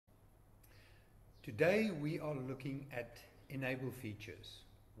Today we are looking at enable features,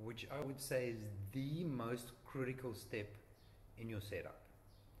 which I would say is the most critical step in your setup.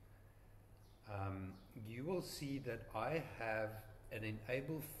 You will see that I have an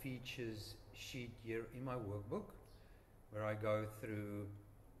enable features sheet here in my workbook where I go through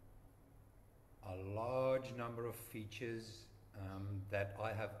a large number of features that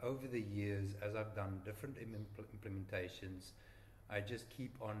I have over the years as I've done different implementations. I just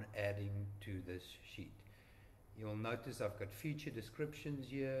keep on adding to this sheet. You'll notice I've got feature descriptions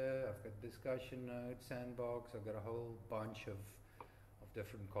here, I've got discussion notes, sandbox, I've got a whole bunch of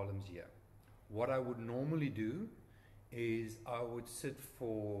different columns here. What I would normally do is I would sit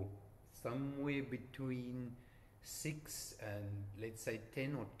for somewhere between 6 and let's say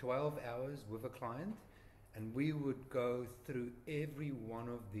 10 or 12 hours with a client, and we would go through every one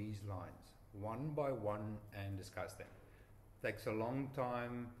of these lines one by one and discuss them. Takes a long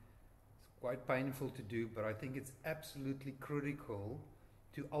time, it's quite painful to do, but I think it's absolutely critical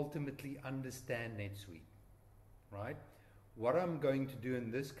to ultimately understand NetSuite, right? What I'm going to do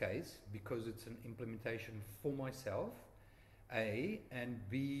in this case, because it's an implementation for myself, A, and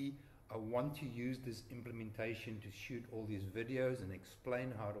B, I want to use this implementation to shoot all these videos and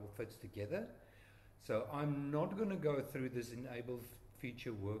explain how it all fits together. So I'm not going to go through this enable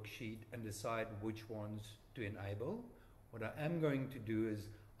feature worksheet and decide which ones to enable. What I am going to do is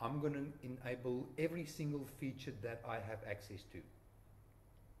I'm going to enable every single feature that I have access to.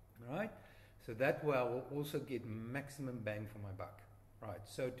 Right? So that way I will also get maximum bang for my buck. Right,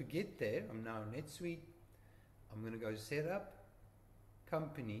 so to get there, I'm now in NetSuite. I'm going to go setup,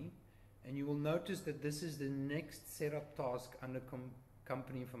 company, and you will notice that this is the next setup task under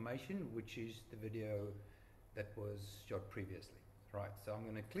company information, which is the video that was shot previously. Right, so I'm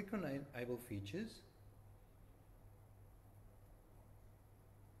going to click on enable features.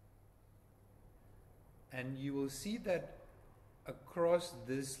 And you will see that across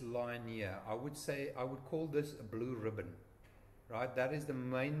this line here, I would call this a blue ribbon, right? That is the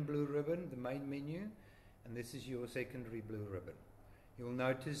main blue ribbon, the main menu, and this is your secondary blue ribbon. You'll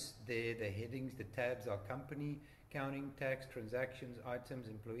notice there the headings, the tabs are company, accounting, tax, transactions, items,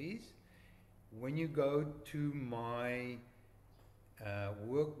 employees. When you go to my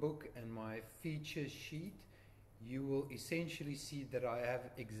workbook and my feature sheet, you will essentially see that I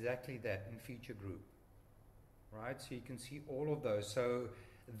have exactly that in feature group. Right, so you can see all of those. So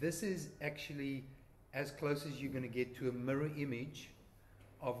this is actually as close as you're going to get to a mirror image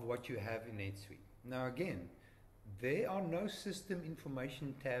of what you have in NetSuite. Now again, there are no system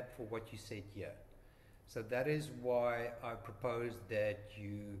information tab for what you set here. So that is why I propose that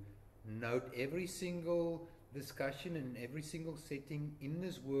you note every single discussion and every single setting in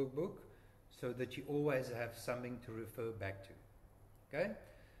this workbook so that you always have something to refer back to. Okay?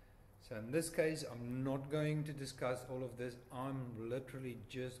 So in this case, I'm not going to discuss all of this. I'm literally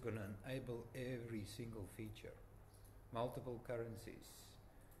just going to enable every single feature. Multiple currencies.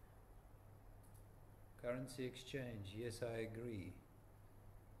 Currency exchange, yes, I agree.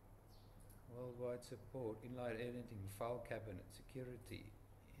 Worldwide support, inline editing, file cabinet, security,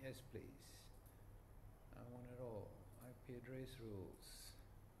 yes please. I want it all. IP address rules.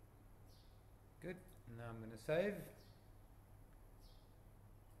 Good, now I'm going to save.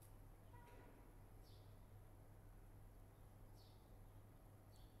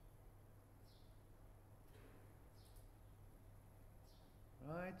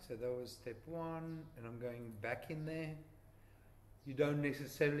 Right, so that was step one, and I'm going back in there. You don't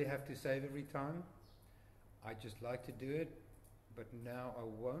necessarily have to save every time. I just like to do it, but now I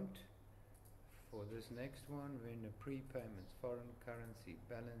won't. For this next one, vendor prepayments, foreign currency,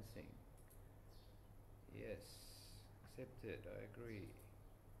 balancing. Yes, accepted, I agree.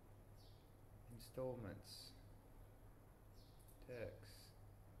 Installments, tax,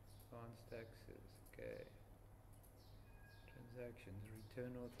 advanced taxes, okay. Transactions,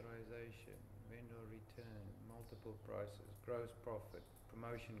 return authorization, vendor return, multiple prices, gross profit,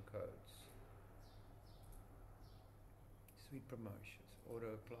 promotion codes, suite promotions,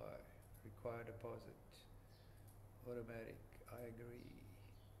 auto apply, require deposit, automatic, I agree,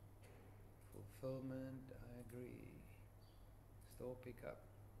 fulfillment, I agree, store pickup,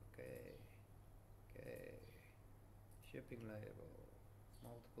 okay, shipping label,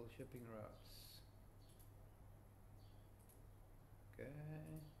 multiple shipping routes. Okay,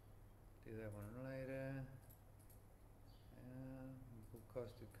 do that one later. Full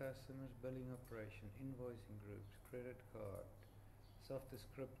cost to customers, billing operation, invoicing groups, credit card, soft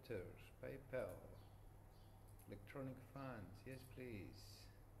descriptors, PayPal, electronic funds, yes please.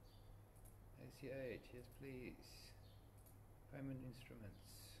 ACH, yes please. Payment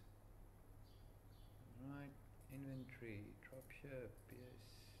instruments. inventory, dropship, yes,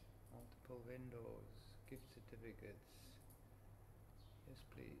 multiple vendors, gift certificates, yes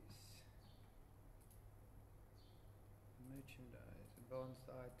please, merchandise, advanced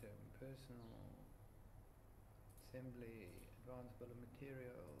item, personal, assembly, advanced bill of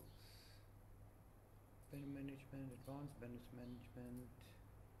materials, vendor management, advanced vendor management,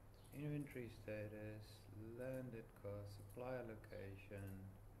 inventory status, landed cost, supplier location,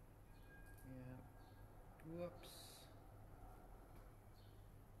 yeah, whoops.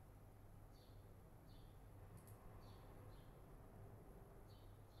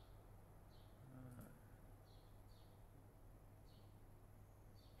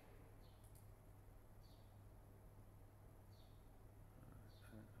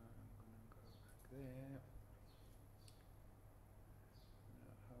 I'm gonna go back there. No,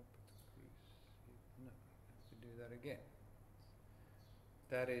 help it. No, I have to do that again.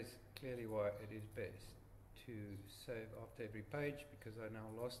 That is clearly why it is best to save after every page, because I now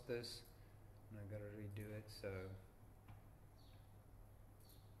lost this and I gotta redo it. So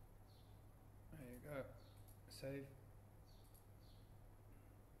there you go. Save.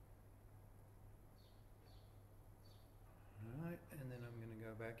 Alright, and then I'm going to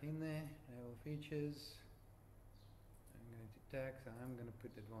go back in there, enable features, I'm going to tax, I'm going to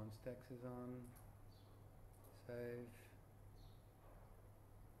put advanced taxes on, save,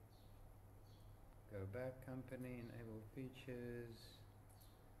 go back, company, enable features,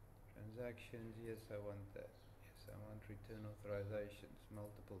 transactions, yes I want that, yes I want return authorizations,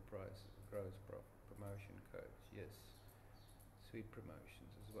 multiple prices, gross profit, promotion codes, yes, suite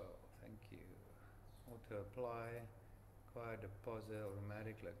promotions as well, thank you, auto apply, acquire deposit,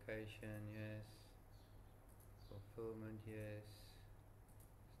 automatic location, yes. Fulfillment, yes.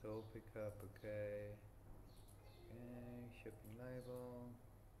 Store pickup, okay. Okay, shipping label.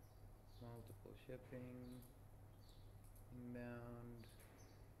 Multiple shipping. Inbound.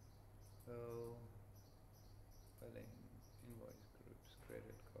 Bill. Billing. Invoice groups.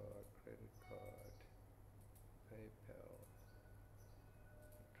 Credit card. PayPal.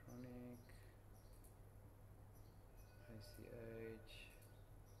 Electronic. ICH,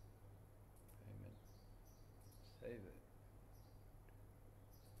 payment, save it.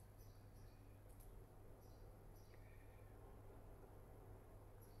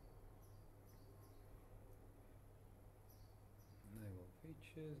 Enable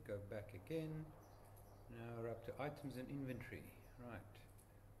features, go back again. Now we're up to items and inventory. Right.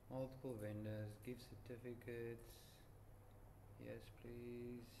 Multiple vendors, gift certificates. Yes,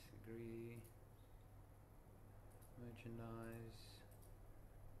 please. Agree. Merchandise.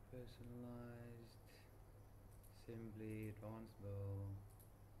 Personalized. Assembly. Advanced bill.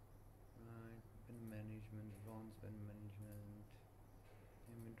 Right. Bin management. Advanced bin management.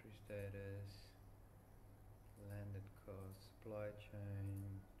 Inventory status. Landed cost. Supply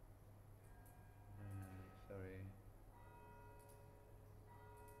chain. Sorry.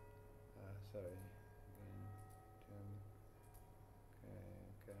 Sorry. Again.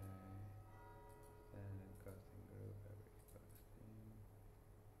 Okay. Standard costing group. Average costing.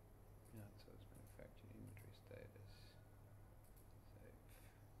 Outsourced manufacturing. Inventory status. Save.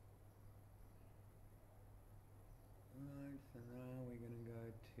 Right. So now we're going to go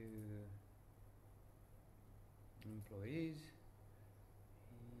to employees.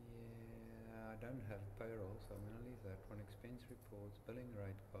 I don't have payroll, so I'm going to leave that one. Expense reports, billing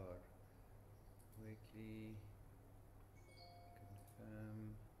rate card, weekly,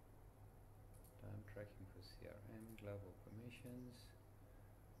 confirm, time tracking for CRM, global permissions.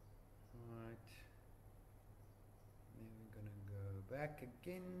 Alright, then we're going to go back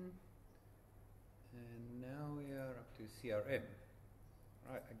again, and now we are up to CRM.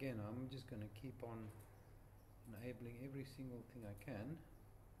 Right, again, I'm just going to keep on enabling every single thing I can.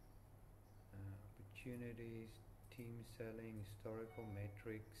 Opportunities, team selling, historical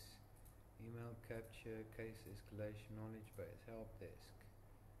metrics, email capture, case escalation, knowledge base, help desk,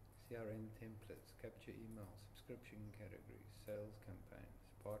 CRM templates, capture email, subscription categories, sales campaigns,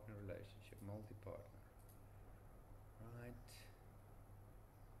 partner relationship, multi-partner. Right.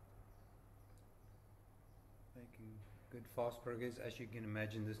 Making good fast progress. As you can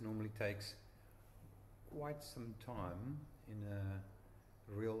imagine, this normally takes quite some time in a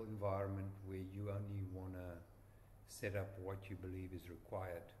real environment where you only want to set up what you believe is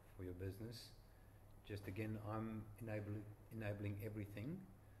required for your business. Just again, I'm enabling everything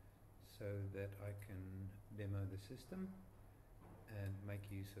so that I can demo the system and make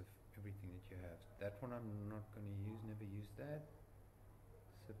use of everything that you have. That one I'm not going to use, never use that.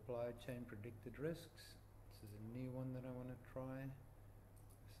 Supply chain predicted risks. This is a new one that I want to try.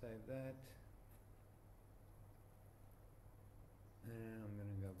 Save that. And I'm going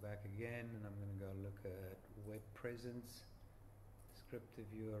to go back again and I'm going to go look at web presence,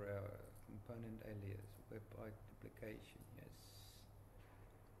 descriptive URL, component alias, web duplication, yes.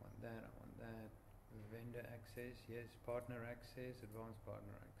 I want that. Vendor access, yes. Partner access, advanced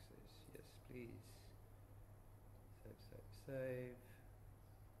partner access, yes, please. Save.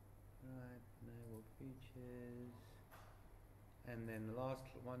 Right, enable features. And then the last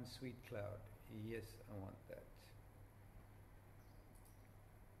one, Suite Cloud. Yes, I want that.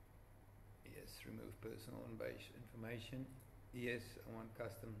 Yes, remove personal information. Yes, I want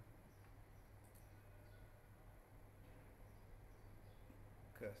custom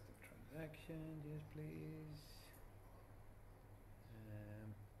transactions. Yes, please.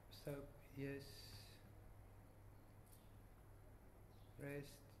 SOAP, yes.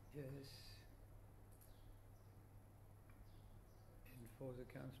 REST, yes. Enforce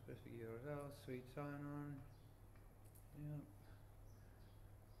account specific URL, suite sign on. Yep.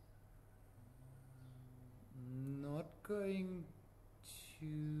 Not going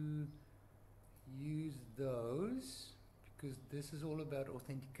to use those because this is all about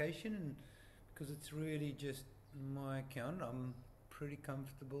authentication, and because it's really just my account, I'm pretty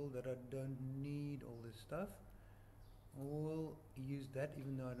comfortable that I don't need all this stuff. We'll use that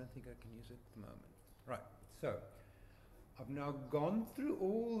even though I don't think I can use it at the moment. Right, so I've now gone through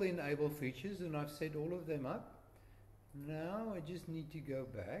all the enable features and I've set all of them up. Now I just need to go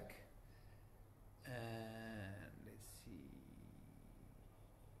back and let's see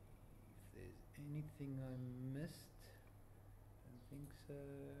if there's anything I missed. I don't think so.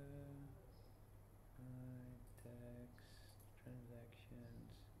 Tax,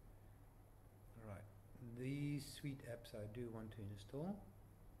 transactions. Right, these suite apps I do want to install.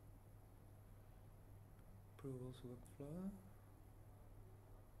 Approvals workflow.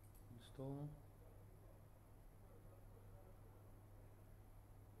 Install.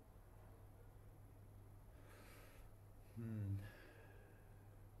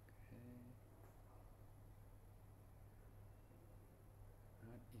 Okay.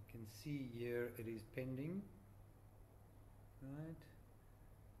 Right, you can see here it is pending. Right,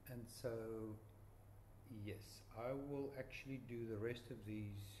 and so yes, I will actually do the rest of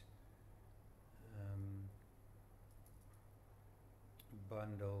these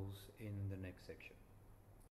bundles in the next section.